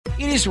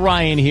It is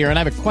Ryan here, and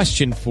I have a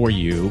question for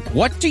you.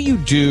 What do you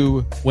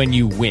do when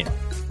you win?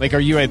 Like, are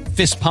you a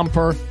fist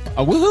pumper,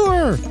 a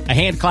woohooer, a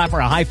hand clapper,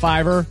 a high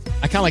fiver?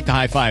 I kind of like the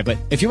high five, but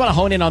if you want to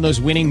hone in on those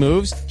winning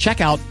moves,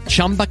 check out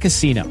Chumba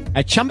Casino.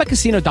 At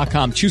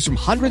ChumbaCasino.com, choose from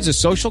hundreds of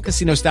social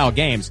casino-style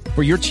games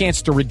for your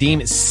chance to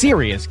redeem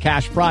serious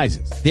cash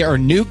prizes. There are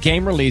new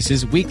game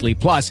releases weekly,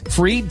 plus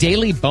free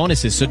daily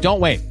bonuses. So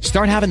don't wait.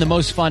 Start having the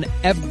most fun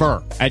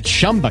ever at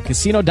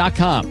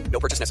ChumbaCasino.com. No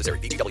purchase necessary.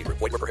 VGW Group.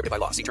 Void where prohibited by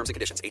law. See terms and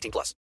conditions.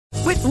 18+.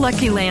 With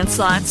Lucky Land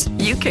Slots,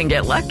 you can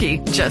get lucky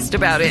just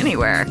about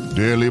anywhere.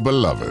 Dearly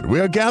beloved,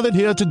 we are gathered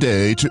here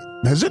today to...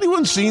 Has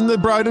anyone seen the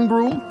bride and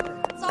groom?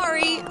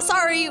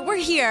 Sorry, we're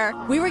here.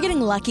 We were getting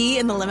lucky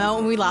in the limo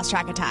and we lost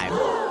track of time.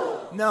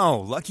 No,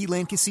 Lucky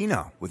Land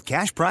Casino, with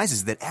cash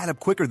prizes that add up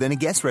quicker than a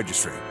guest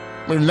registry.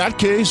 In that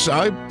case,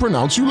 I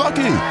pronounce you lucky.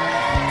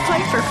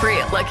 Play for free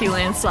at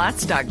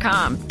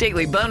LuckyLandSlots.com.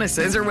 Daily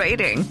bonuses are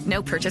waiting.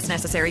 No purchase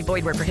necessary.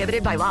 Void where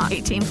prohibited by law.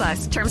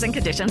 18+. Terms and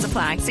conditions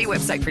apply. See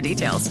website for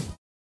details.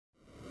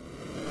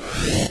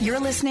 You're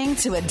listening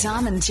to a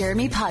Dom and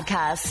Jeremy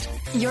podcast.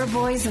 Your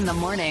boys in the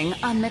morning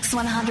on Mix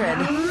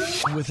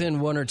 100. Within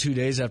 1 or 2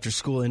 days after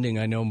school ending,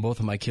 I know both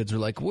of my kids were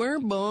like, "We're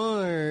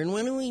bored.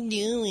 What are we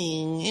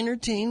doing?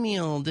 Entertain me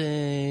all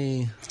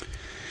day."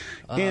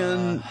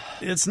 And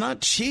it's not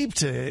cheap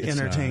to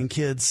entertain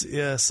kids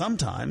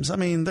sometimes. I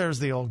mean, there's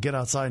the old get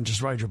outside and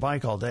just ride your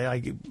bike all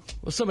day.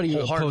 Somebody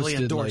wholeheartedly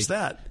posted, endorse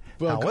that.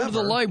 Well, go to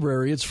the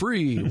library. It's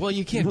free. Well,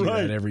 you can't do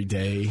that every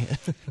day.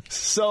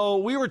 So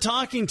we were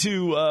talking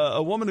to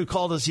a woman who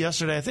called us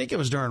yesterday. I think it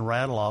was during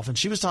Rattle Off, and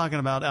she was talking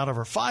about out of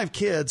her 5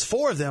 kids,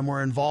 4 of them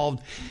were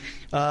involved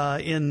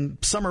in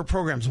summer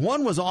programs.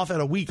 One was off at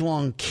a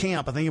week-long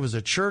camp. I think it was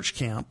a church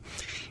camp.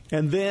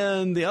 And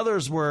then the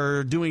others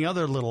were doing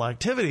other little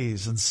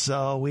activities. And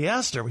so we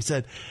asked her, we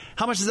said,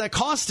 "How much is that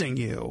costing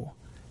you?"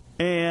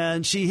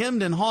 And she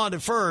hemmed and hawed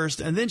at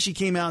first, and then she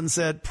came out and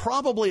said,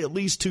 probably at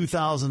least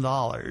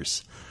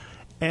 $2,000.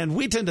 And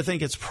we tend to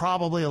think it's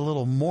probably a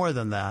little more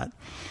than that.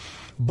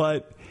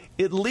 But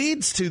it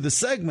leads to the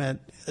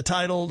segment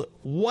titled,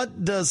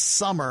 "What Does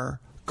Summer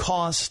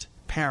Cost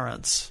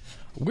Parents?"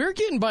 We're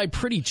getting by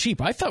pretty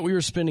cheap. I thought we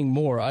were spending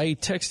more. I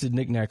texted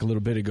Nick Nack a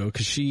little bit ago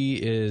because she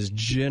is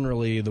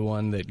generally the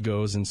one that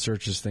goes and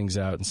searches things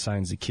out and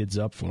signs the kids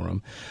up for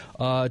them.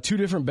 2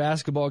 different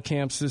basketball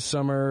camps this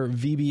summer,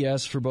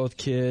 VBS for both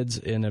kids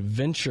and a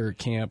venture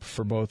camp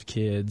for both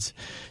kids.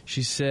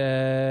 She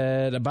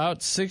said about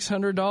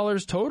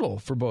 $600 total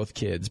for both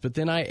kids. But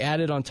then I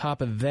added on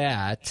top of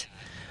that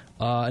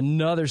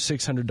another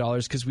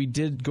 $600 because we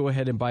did go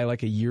ahead and buy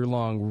like a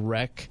year-long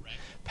rec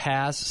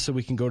pass so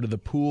we can go to the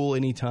pool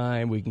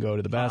anytime, we can go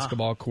to the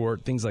basketball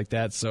court, things like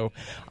that. So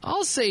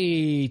I'll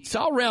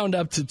round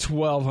up to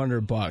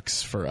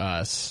 $1,200 for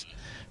us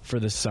for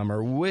the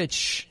summer,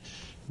 which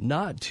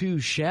not too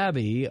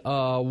shabby.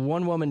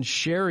 One woman,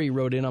 Sherry,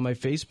 wrote in on my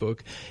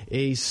Facebook,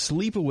 a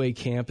sleepaway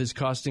camp is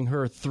costing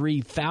her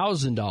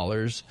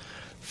 $3,000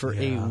 for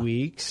 8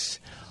 weeks.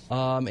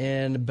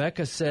 And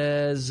Becca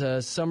says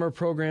summer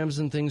programs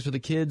and things for the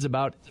kids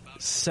about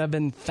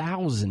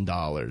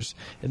 $7,000.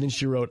 And then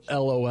she wrote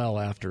LOL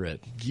after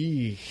it.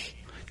 Geek.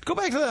 Go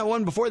back to that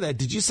one before that.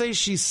 Did you say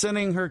she's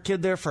sending her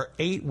kid there for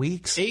 8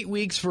 weeks? 8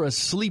 weeks for a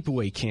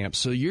sleepaway camp.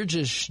 So you're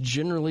just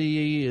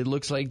generally, it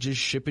looks like just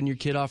shipping your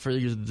kid off for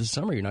the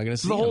summer. You're not going to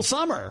see the them. whole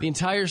summer. The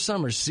entire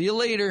summer. See you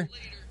later.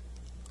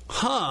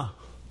 Huh.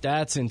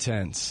 That's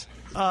intense.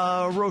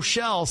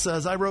 Rochelle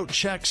says, "I wrote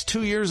checks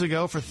 2 years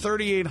ago for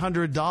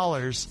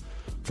 $3,800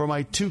 for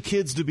my 2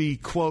 kids to be,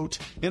 quote,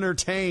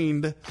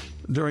 entertained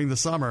during the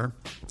summer.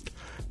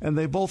 And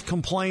they both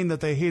complained that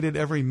they hated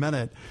every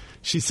minute."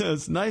 She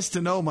says, "Nice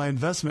to know my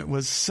investment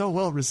was so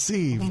well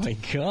received." Oh, my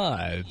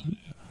God.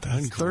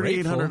 That's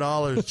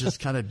 $3,800 just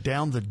kind of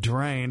down the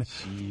drain.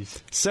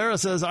 Jeez. Sarah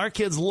says, "Our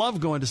kids love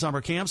going to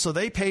summer camp, so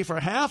they pay for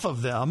half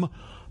of them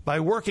by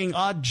working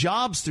odd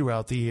jobs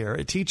throughout the year.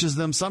 It teaches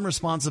them some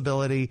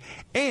responsibility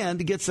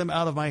and gets them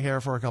out of my hair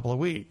for a couple of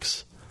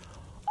weeks."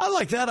 I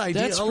like that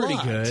idea. That's pretty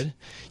good.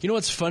 You know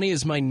what's funny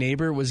is my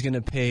neighbor was going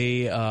to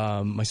pay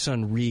my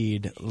son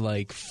Reed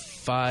like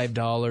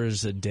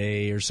 $5 a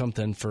day or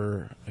something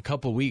for a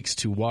couple weeks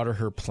to water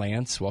her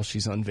plants while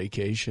she's on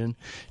vacation.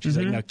 She's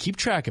like, "Now keep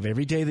track of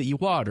every day that you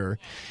water,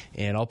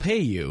 and I'll pay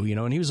you." You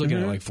know, and he was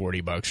looking at like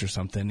 $40 or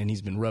something, and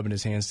he's been rubbing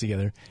his hands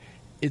together.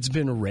 It's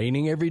been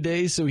raining every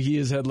day, so he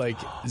has had like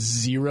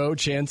 0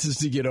 chances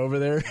to get over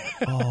there.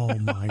 Oh,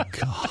 my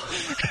God.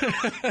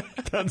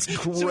 That's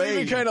great. So we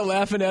were kind of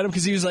laughing at him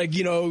because he was like,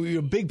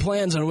 big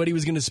plans on what he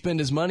was going to spend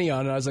his money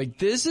on. And I was like,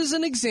 this is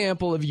an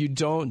example of you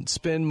don't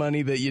spend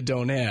money that you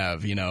don't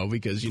have,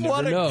 because you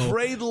never know. What a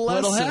great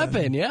lesson. What'll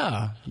happen,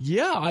 yeah.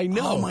 Yeah, I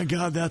know. Oh, my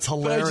God, that's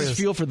hilarious. But I just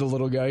feel for the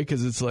little guy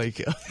because it's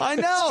like, I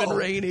know. It's been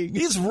raining.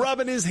 He's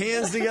rubbing his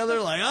hands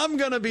together like, I'm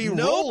going to be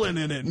rolling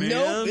in it, man.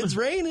 Nope, it's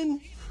raining.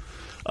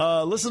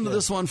 Listen to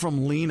this one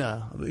from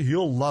Lena.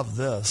 You'll love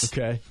this.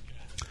 Okay.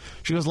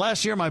 She goes,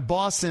 "Last year, my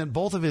boss sent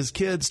both of his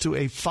kids to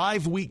a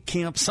 5-week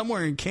camp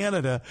somewhere in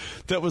Canada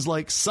that was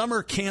like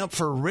summer camp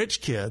for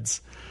rich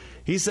kids.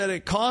 He said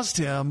it cost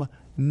him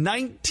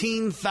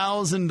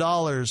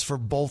 $19,000 for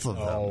both of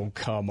them. Oh,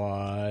 come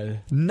on.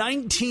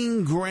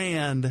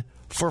 $19,000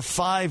 for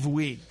 5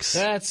 weeks.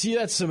 That's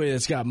somebody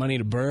that's got money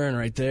to burn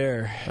right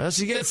there. That's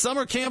you get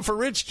summer camp for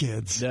rich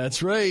kids.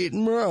 That's right.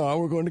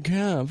 We're going to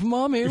camp.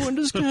 Mommy, when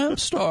does camp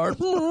start?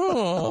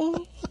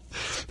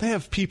 They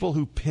have people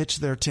who pitch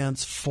their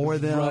tents for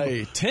them.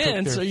 Right.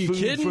 Tents? Are you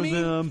kidding me?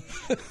 Them.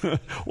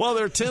 Well,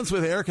 they're tents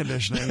with air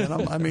conditioning. And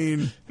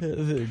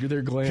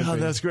they're glamping. God,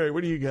 that's great.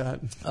 What do you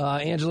got?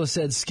 Angela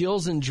said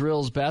skills and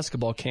drills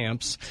basketball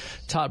camps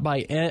taught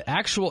by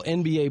actual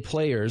NBA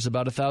players,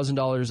 about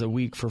 $1,000 a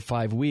week for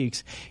 5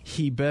 weeks.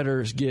 He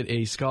better get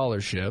a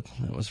scholarship.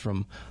 That was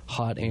from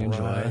Hot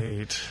Angela.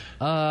 Right.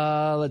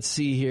 Let's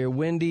see here.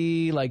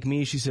 Wendy, like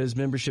me, she says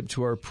membership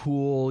to our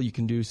pool. You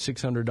can do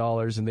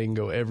 $600 and they can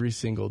go every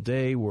single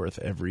day, worth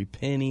every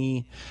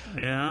penny.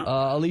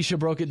 Yeah. Alicia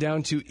broke it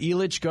down to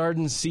Elitch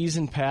Gardens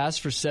season pass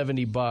for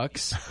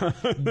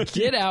 $70,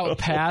 Get Out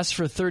pass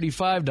for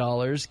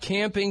 $35,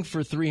 camping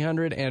for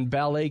 $300, and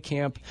ballet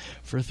camp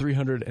for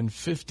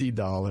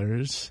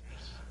 $350.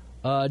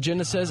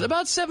 Jenna says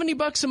about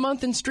 $70 a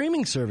month in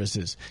streaming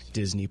services,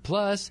 Disney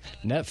Plus,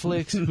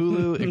 Netflix,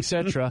 Hulu,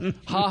 etc.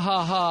 Ha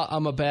ha ha!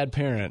 I'm a bad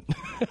parent.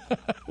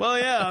 Well,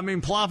 yeah,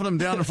 plopping them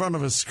down in front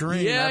of a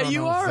screen. Yeah,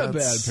 you are a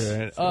bad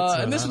parent.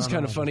 And this was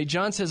kind of funny.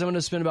 John says I'm going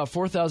to spend about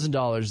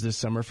 $4,000 this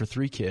summer for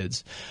 3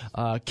 kids,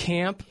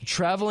 camp,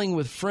 traveling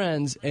with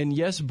friends, and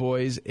yes,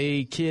 boys,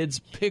 a kids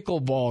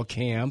pickleball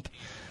camp.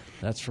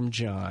 That's from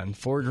John.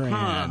 $4,000.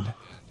 Huh.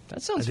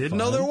 That sounds I didn't fun.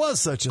 know there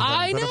was such a thing.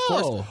 I but know. Of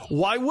course,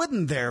 why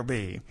wouldn't there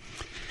be?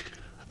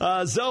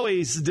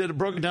 Zoe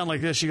broke it down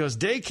like this. She goes,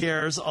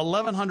 daycare's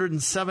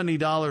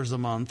 $1,170 a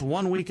month.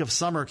 1 week of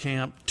summer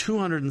camp,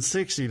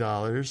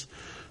 $260.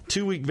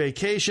 2-week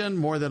vacation,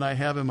 more than I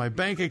have in my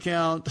bank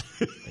account.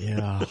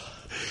 Yeah.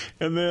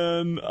 And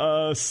then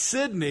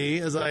Sydney,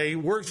 as I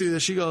work through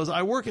this, she goes,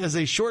 I work as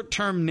a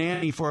short-term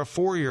nanny for a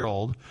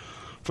 4-year-old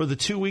for the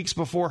 2 weeks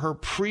before her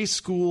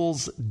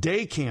preschool's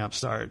day camp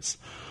starts.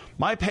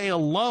 My pay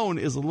alone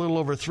is a little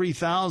over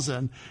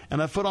 $3,000,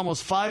 and I've put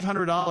almost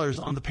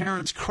 $500 on the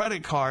parents'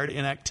 credit card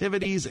in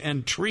activities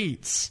and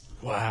treats.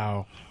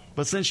 Wow.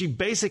 But since she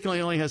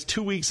basically only has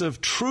 2 weeks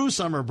of true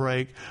summer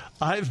break,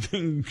 I've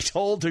been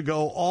told to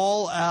go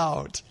all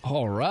out.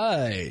 All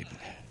right.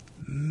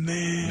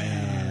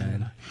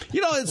 Man.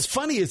 It's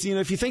funny is,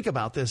 if you think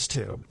about this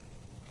too,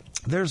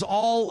 there's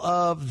all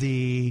of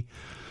the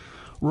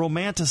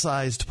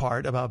romanticized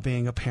part about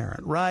being a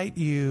parent, right?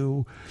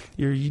 You're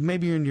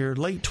maybe you're in your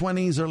late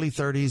 20s, early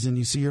 30s, and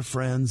you see your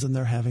friends and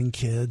they're having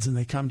kids and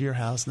they come to your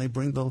house and they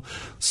bring the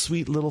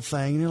sweet little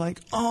thing and you're like,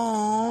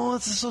 oh,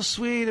 this is so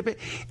sweet.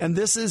 And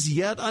this is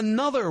yet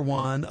another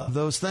one of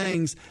those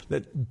things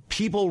that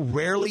people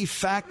rarely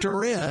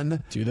factor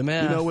in. Do the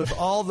math. With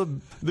all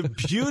the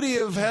beauty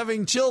of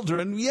having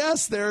children.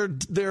 Yes, they're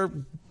God's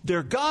gift.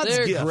 They're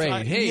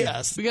great. Hey,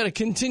 yes. We got to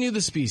continue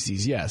the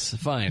species. Yes,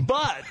 fine.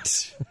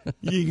 But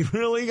you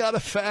really got to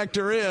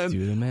factor in.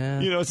 Do the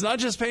math. It's not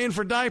just paying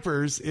for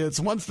diapers. It's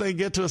once they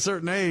get to a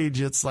certain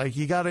age, it's like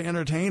you got to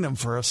entertain them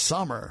for a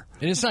summer.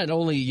 And it's not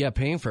only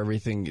paying for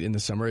everything in the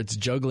summer. It's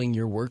juggling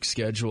your work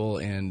schedule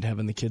and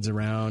having the kids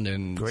around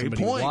and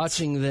somebody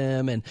watching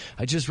them. And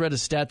I just read a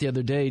stat the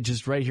other day,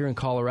 just right here in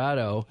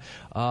Colorado.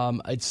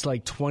 It's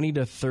like $20,000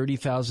 to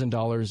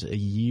 $30,000 a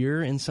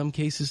year in some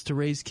cases to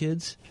raise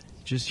kids.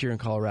 Just here in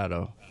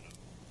Colorado.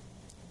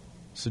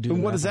 So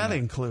and what is that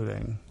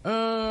including?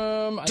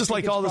 Just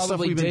like all the stuff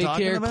we've been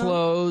talking about? Daycare,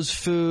 clothes,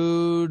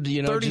 food,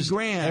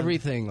 $30,000.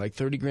 Everything, like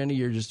 $30,000 a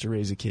year just to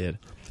raise a kid.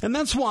 And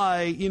that's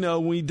why,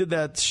 we did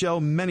that show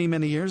many,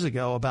 many years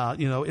ago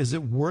about, is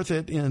it worth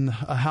it in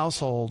a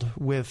household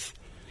with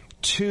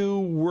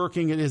 2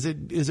 working? Is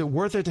it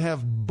worth it to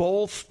have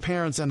both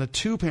parents in a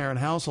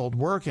 2-parent household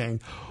working?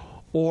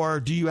 Or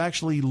do you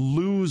actually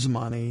lose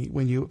money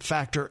when you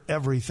factor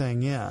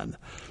everything in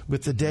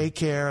with the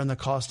daycare and the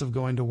cost of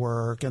going to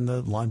work and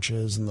the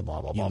lunches and the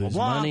blah, blah, blah, blah, blah? You lose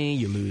money,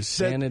 you lose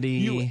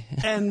sanity.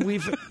 And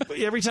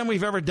every time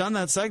we've ever done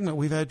that segment,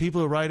 we've had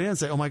people who write in and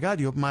say, oh, my God,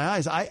 you opened my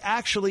eyes. I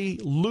actually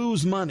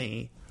lose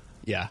money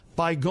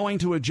by going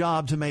to a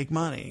job to make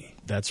money.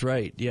 That's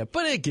right. Yeah,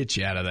 but it gets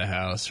you out of the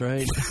house,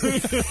 right?